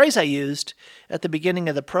 There was a phrase I used at the beginning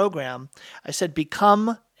of the program. I said,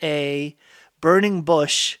 become a burning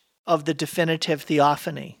bush of the definitive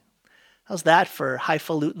theophany. How's that for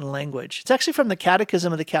highfalutin language? It's actually from the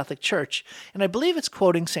Catechism of the Catholic Church, and I believe it's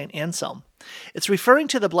quoting St. Anselm. It's referring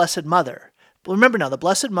to the Blessed Mother. But remember now, the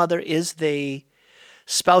Blessed Mother is the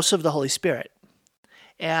spouse of the Holy Spirit.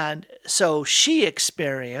 And so she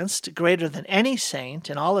experienced, greater than any saint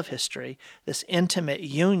in all of history, this intimate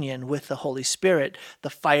union with the Holy Spirit, the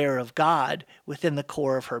fire of God within the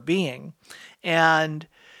core of her being. And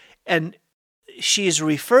she is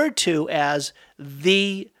referred to as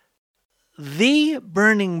the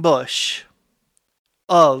burning bush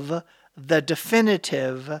of the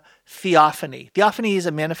definitive theophany. Theophany is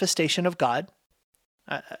a manifestation of God,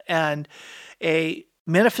 and a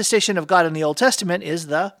manifestation of God in the Old Testament is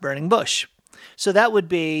the burning bush. So that would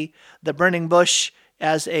be the burning bush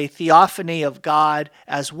as a theophany of God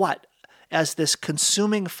as what? As this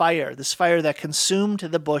consuming fire, this fire that consumed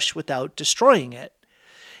the bush without destroying it.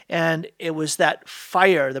 And it was that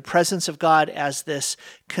fire, the presence of God as this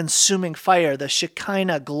consuming fire, the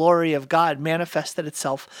Shekinah glory of God manifested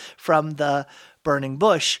itself from the burning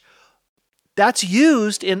bush. That's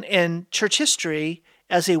used in church history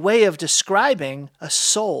as a way of describing a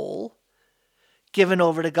soul given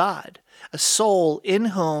over to God, a soul in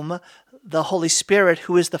whom the Holy Spirit,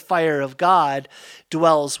 who is the fire of God,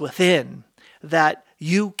 dwells within, that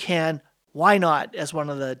you can, why not, as one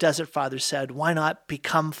of the Desert Fathers said, why not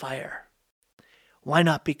become fire? Why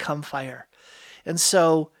not become fire? And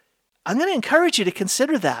so I'm going to encourage you to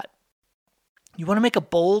consider that. You want to make a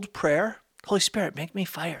bold prayer? Holy Spirit, make me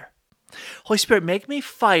fire. Holy Spirit, make me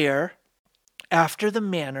fire after the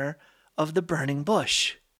manner of the burning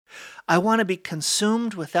bush. I want to be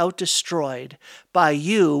consumed without destroyed by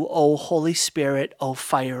you, O Holy Spirit, O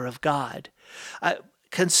fire of God.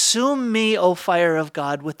 Consume me, O fire of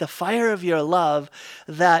God, with the fire of your love,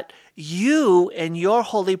 that you and your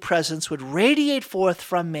holy presence would radiate forth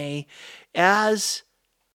from me as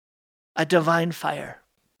a divine fire,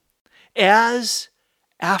 as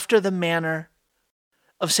after the manner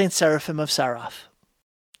of St. Seraphim of Sarov.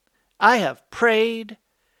 I have prayed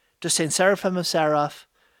to St. Seraphim of Sarov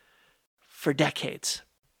for decades.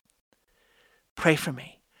 Pray for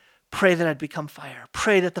me. Pray that I'd become fire.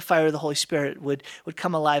 Pray that the fire of the Holy Spirit would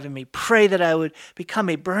come alive in me. Pray that I would become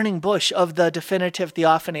a burning bush of the definitive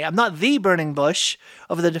theophany. I'm not the burning bush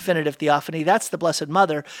of the definitive theophany. That's the Blessed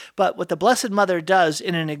Mother. But what the Blessed Mother does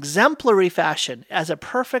in an exemplary fashion, as a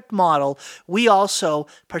perfect model, we also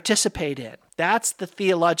participate in. That's the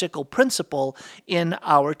theological principle in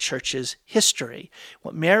our church's history.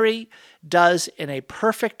 What Mary does in a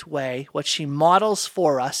perfect way, what she models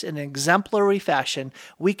for us in an exemplary fashion,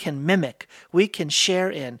 we can mimic, we can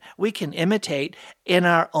share in, we can imitate in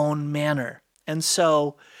our own manner. And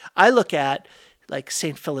so I look at, like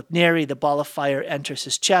St. Philip Neri, the ball of fire enters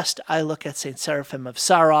his chest. I look at St. Seraphim of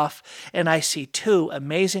Sarov, and I see two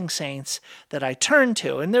amazing saints that I turn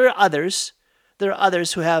to. And there are others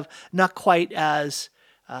who have not quite as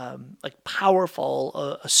like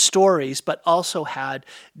powerful stories, but also had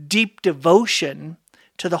deep devotion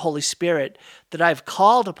to the Holy Spirit that I've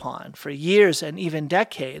called upon for years and even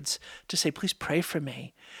decades to say, please pray for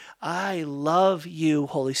me. I love you,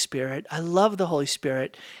 Holy Spirit. I love the Holy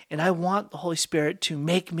Spirit, and I want the Holy Spirit to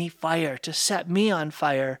make me fire, to set me on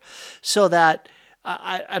fire, so that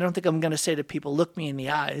I don't think I'm going to say to people, look me in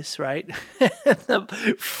the eyes, right?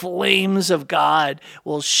 The flames of God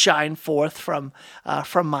will shine forth from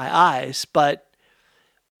my eyes. But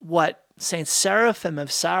what Saint Seraphim of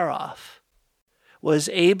Sarov was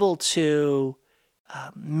able to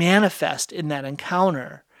manifest in that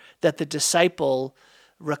encounter that the disciple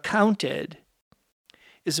recounted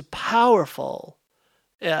is a powerful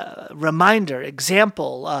reminder,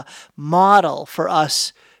 example, model for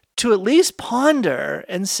us to at least ponder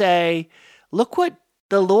and say, look what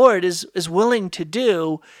the Lord is willing to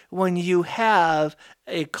do when you have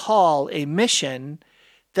a call, a mission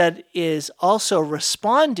that is also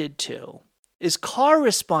responded to, is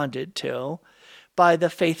corresponded to by the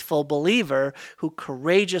faithful believer who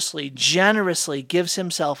courageously, generously gives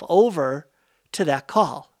himself over to that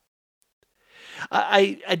call.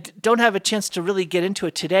 I don't have a chance to really get into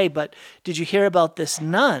it today, but did you hear about this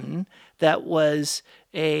nun that was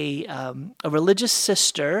a religious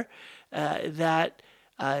sister that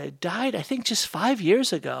died, I think, just 5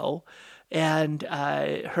 years ago, and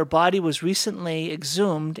her body was recently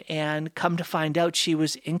exhumed, and come to find out she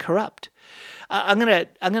was incorrupt. I'm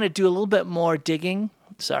gonna do a little bit more digging.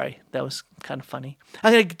 Sorry, that was kind of funny.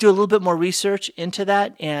 I'm going to do a little bit more research into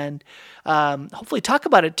that and hopefully talk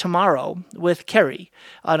about it tomorrow with Carrie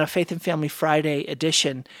on a Faith and Family Friday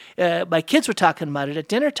edition. My kids were talking about it at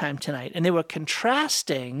dinner time tonight, and they were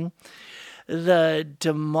contrasting the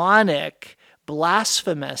demonic,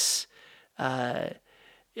 blasphemous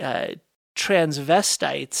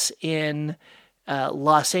transvestites in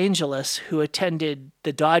Los Angeles who attended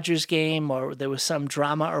the Dodgers game, or there was some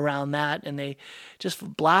drama around that, and they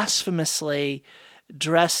just blasphemously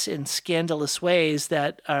dress in scandalous ways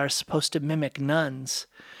that are supposed to mimic nuns.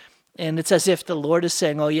 And it's as if the Lord is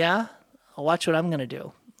saying, oh yeah, watch what I'm going to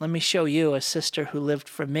do. Let me show you a sister who lived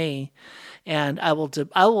for me, and I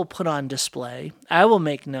will put on display, I will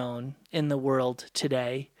make known in the world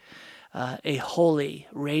today a holy,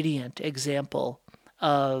 radiant example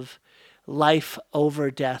of life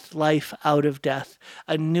over death, life out of death,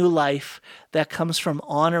 a new life that comes from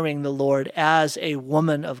honoring the Lord as a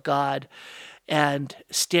woman of God and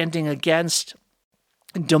standing against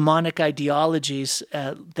demonic ideologies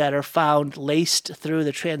that are found laced through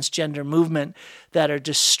the transgender movement that are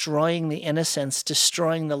destroying the innocents,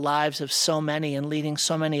 destroying the lives of so many, and leading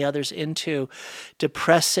so many others into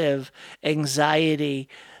depressive, anxiety,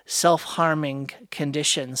 self-harming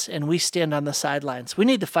conditions, and we stand on the sidelines. We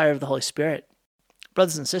need the fire of the Holy Spirit.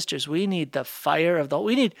 Brothers and sisters, we need the fire of the...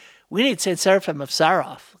 We need Saint Seraphim of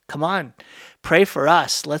Sarov. Come on, pray for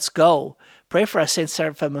us. Let's go. Pray for us, Saint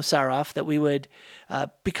Seraphim of Sarov, that we would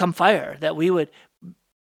become fire, that we would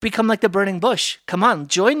become like the burning bush. Come on,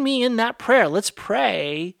 join me in that prayer. Let's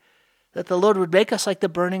pray that the Lord would make us like the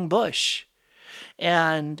burning bush.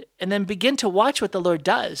 And then begin to watch what the Lord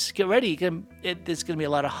does. Get ready. There's going to be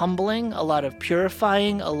a lot of humbling, a lot of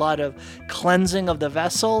purifying, a lot of cleansing of the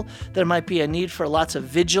vessel. There might be a need for lots of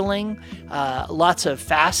vigiling, lots of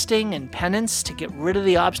fasting and penance to get rid of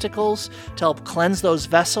the obstacles, to help cleanse those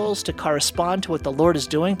vessels, to correspond to what the Lord is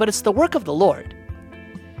doing. But it's the work of the Lord.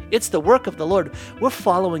 It's the work of the Lord. We're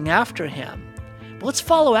following after him. But let's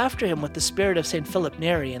follow after him with the spirit of St. Philip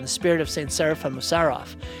Neri and the spirit of St. Seraphim of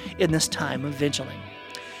Sarov in this time of vigiling.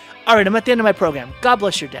 All right, I'm at the end of my program. God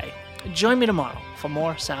bless your day. Join me tomorrow for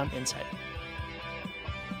more sound insight.